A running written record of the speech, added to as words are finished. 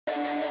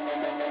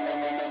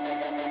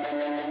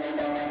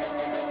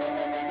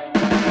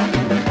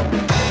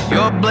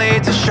Your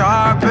blades are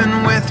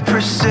sharpened with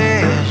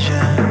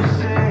precision,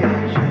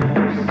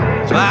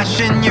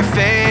 flashing your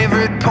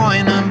favorite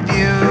point of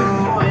view.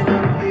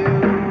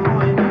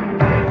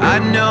 I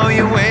know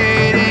you're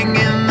waiting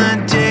in the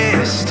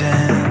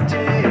distance,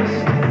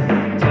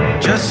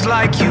 just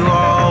like you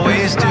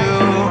always do,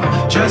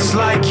 just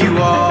like you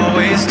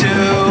always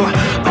do.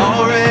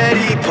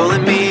 Already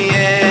pulling me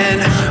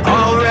in,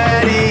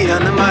 already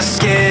under my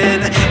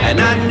skin, and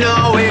I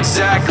know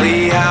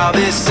exactly how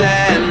this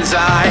ends.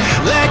 I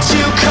let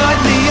you cut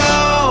me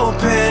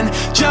open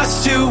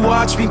just to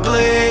watch me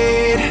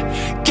bleed.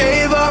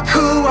 Gave up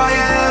who I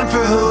am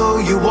for who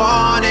you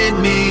wanted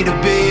me to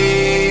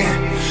be.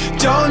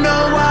 Don't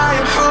know why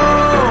I'm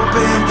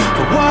hoping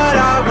for what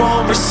I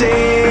won't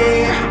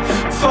receive.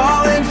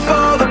 Falling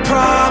for the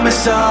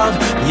promise of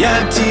the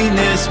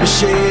emptiness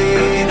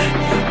machine.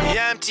 The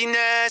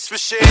emptiness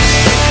machine.